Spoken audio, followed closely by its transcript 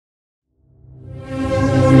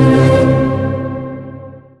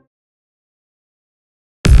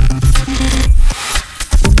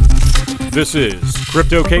This is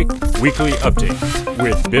CryptoCake Weekly Update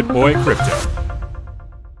with BitBoy Crypto.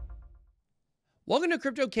 Welcome to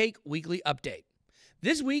CryptoCake Weekly Update.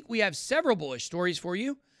 This week we have several bullish stories for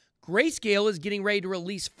you. Grayscale is getting ready to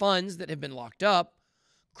release funds that have been locked up.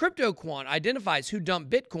 Cryptoquant identifies who dumped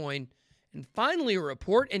Bitcoin. And finally, a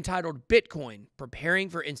report entitled Bitcoin Preparing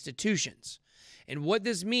for Institutions and what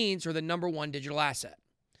this means for the #1 digital asset.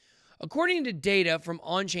 According to data from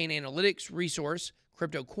on-chain analytics resource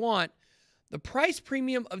Cryptoquant, the price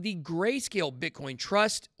premium of the Grayscale Bitcoin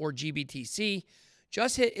Trust, or GBTC,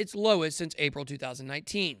 just hit its lowest since April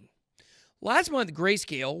 2019. Last month,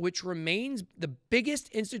 Grayscale, which remains the biggest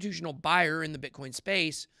institutional buyer in the Bitcoin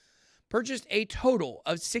space, purchased a total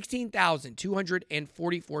of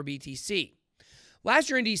 16,244 BTC. Last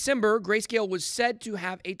year in December, Grayscale was said to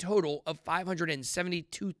have a total of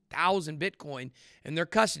 572,000 Bitcoin in their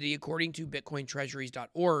custody, according to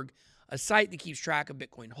BitcoinTreasuries.org, a site that keeps track of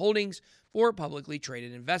Bitcoin holdings for publicly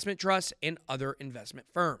traded investment trusts and other investment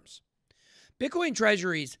firms. Bitcoin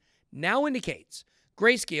Treasuries now indicates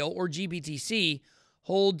Grayscale, or GBTC,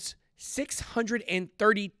 holds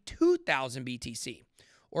 632,000 BTC,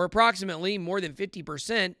 or approximately more than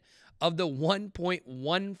 50% of the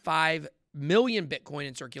 1.15 million Bitcoin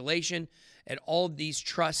in circulation at all of these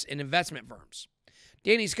trusts and investment firms.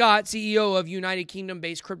 Danny Scott, CEO of United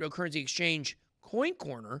Kingdom-based cryptocurrency exchange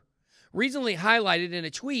CoinCorner, recently highlighted in a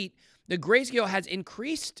tweet that Grayscale has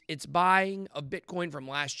increased its buying of Bitcoin from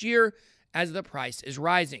last year as the price is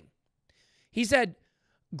rising. He said,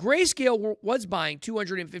 Grayscale was buying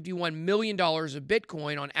 $251 million of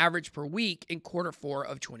Bitcoin on average per week in Q4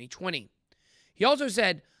 of 2020. He also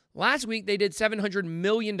said, last week they did $700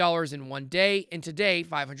 million in one day, and today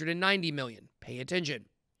 $590 million. Pay attention.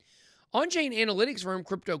 On-chain analytics firm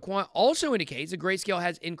Cryptoquant also indicates that Grayscale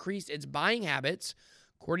has increased its buying habits,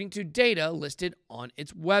 according to data listed on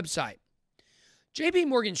its website. JP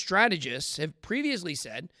Morgan strategists have previously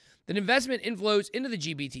said that investment inflows into the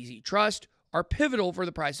GBTC Trust are pivotal for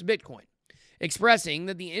the price of Bitcoin, expressing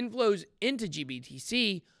that the inflows into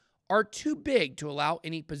GBTC are too big to allow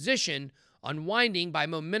any position unwinding by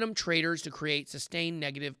momentum traders to create sustained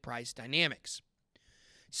negative price dynamics.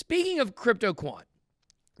 Speaking of Cryptoquant,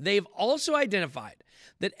 they've also identified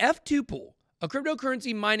that F2 Pool, a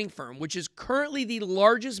cryptocurrency mining firm, which is currently the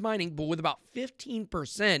largest mining pool with about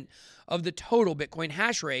 15% of the total Bitcoin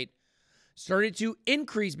hash rate, started to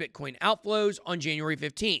increase Bitcoin outflows on January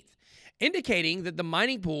 15th, indicating that the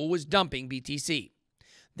mining pool was dumping BTC.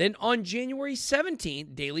 Then on January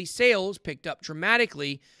 17th, daily sales picked up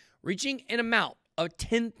dramatically, reaching an amount of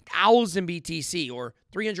 10,000 BTC, or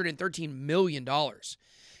 $313 million,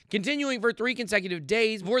 continuing for 3 consecutive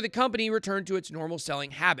days before the company returned to its normal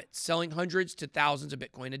selling habits, selling hundreds to thousands of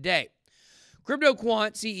Bitcoin a day.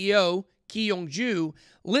 Cryptoquant CEO Ki-Young Ju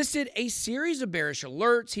listed a series of bearish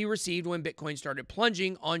alerts he received when Bitcoin started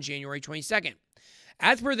plunging on January 22nd.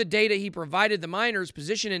 As per the data he provided, the miners'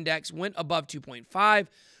 position index went above 2.5,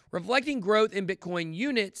 reflecting growth in Bitcoin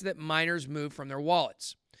units that miners moved from their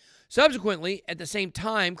wallets. Subsequently, at the same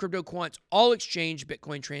time, Cryptoquant's all-exchange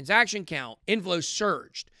Bitcoin transaction count inflows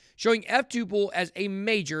surged, showing F2 Pool as a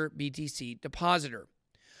major BTC depositor.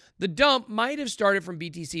 The dump might have started from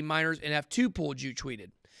BTC miners in F2 Pool, Ju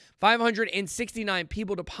tweeted. 569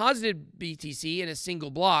 people deposited BTC in a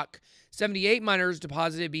single block. 78 miners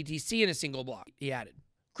deposited BTC in a single block, he added.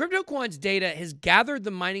 Cryptoquant's data has gathered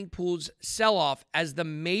the mining pool's sell-off as the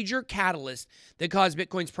major catalyst that caused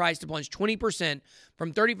Bitcoin's price to plunge 20%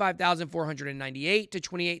 from $35,498 to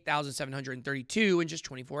 $28,732 in just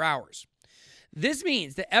 24 hours. This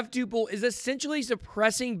means that F2 Pool is essentially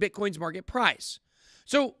suppressing Bitcoin's market price.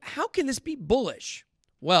 So how can this be bullish?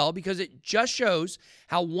 Well, because it just shows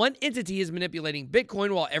how one entity is manipulating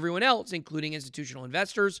Bitcoin while everyone else, including institutional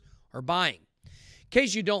investors, are buying. In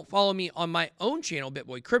case you don't follow me on my own channel,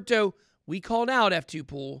 BitBoy Crypto, we called out F2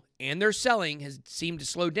 Pool, and their selling has seemed to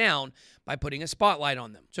slow down by putting a spotlight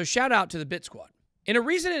on them. So shout out to the Bit Squad. In a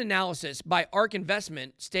recent analysis by ARK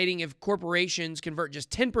Investment stating if corporations convert just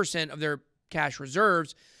 10% of their cash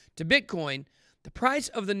reserves to Bitcoin, the price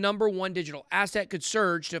of the #1 digital asset could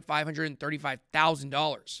surge to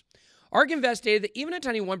 $535,000. ARK Invest stated that even a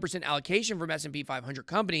tiny 1% allocation from S&P 500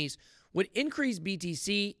 companies would increase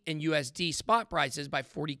BTC and USD spot prices by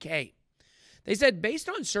 $40K. They said based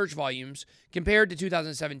on search volumes compared to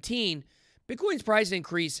 2017, Bitcoin's price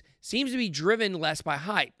increase seems to be driven less by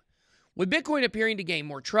hype. With Bitcoin appearing to gain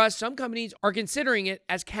more trust, some companies are considering it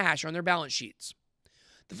as cash on their balance sheets.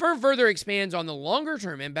 The firm further expands on the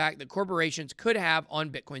longer-term impact that corporations could have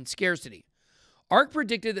on Bitcoin scarcity. ARK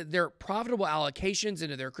predicted that their profitable allocations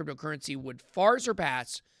into their cryptocurrency would far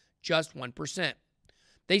surpass just 1%.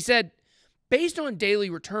 They said, Based on daily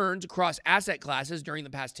returns across asset classes during the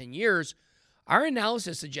past 10 years, our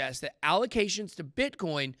analysis suggests that allocations to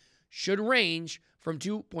Bitcoin should range from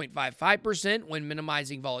 2.55% when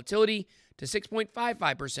minimizing volatility to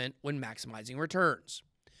 6.55% when maximizing returns.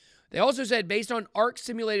 They also said based on ARK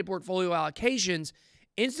simulated portfolio allocations,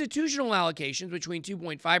 institutional allocations between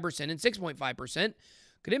 2.5% and 6.5%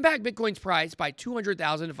 could impact Bitcoin's price by $200,000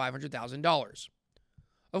 to $500,000.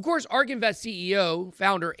 Of course, ARK Invest CEO,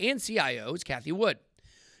 founder, and CIO is Cathie Wood.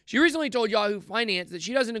 She recently told Yahoo Finance that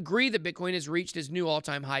she doesn't agree that Bitcoin has reached its new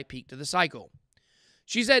all-time high peak to the cycle.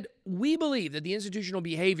 She said, "We believe that the institutional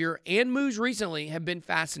behavior and moves recently have been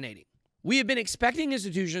fascinating. We have been expecting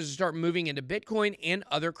institutions to start moving into Bitcoin and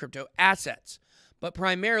other crypto assets, but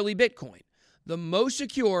primarily Bitcoin, the most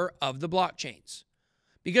secure of the blockchains.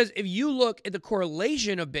 Because if you look at the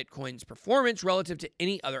correlation of Bitcoin's performance relative to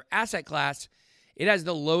any other asset class, it has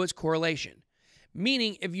the lowest correlation,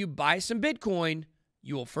 meaning if you buy some Bitcoin,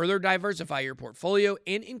 you will further diversify your portfolio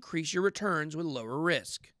and increase your returns with lower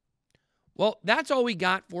risk." Well, that's all we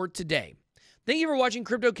got for today. Thank you for watching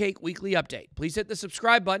CryptoCake Weekly Update. Please hit the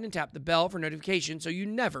subscribe button and tap the bell for notifications so you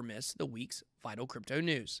never miss the week's vital crypto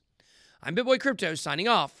news. I'm BitBoy Crypto signing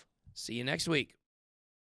off. See you next week.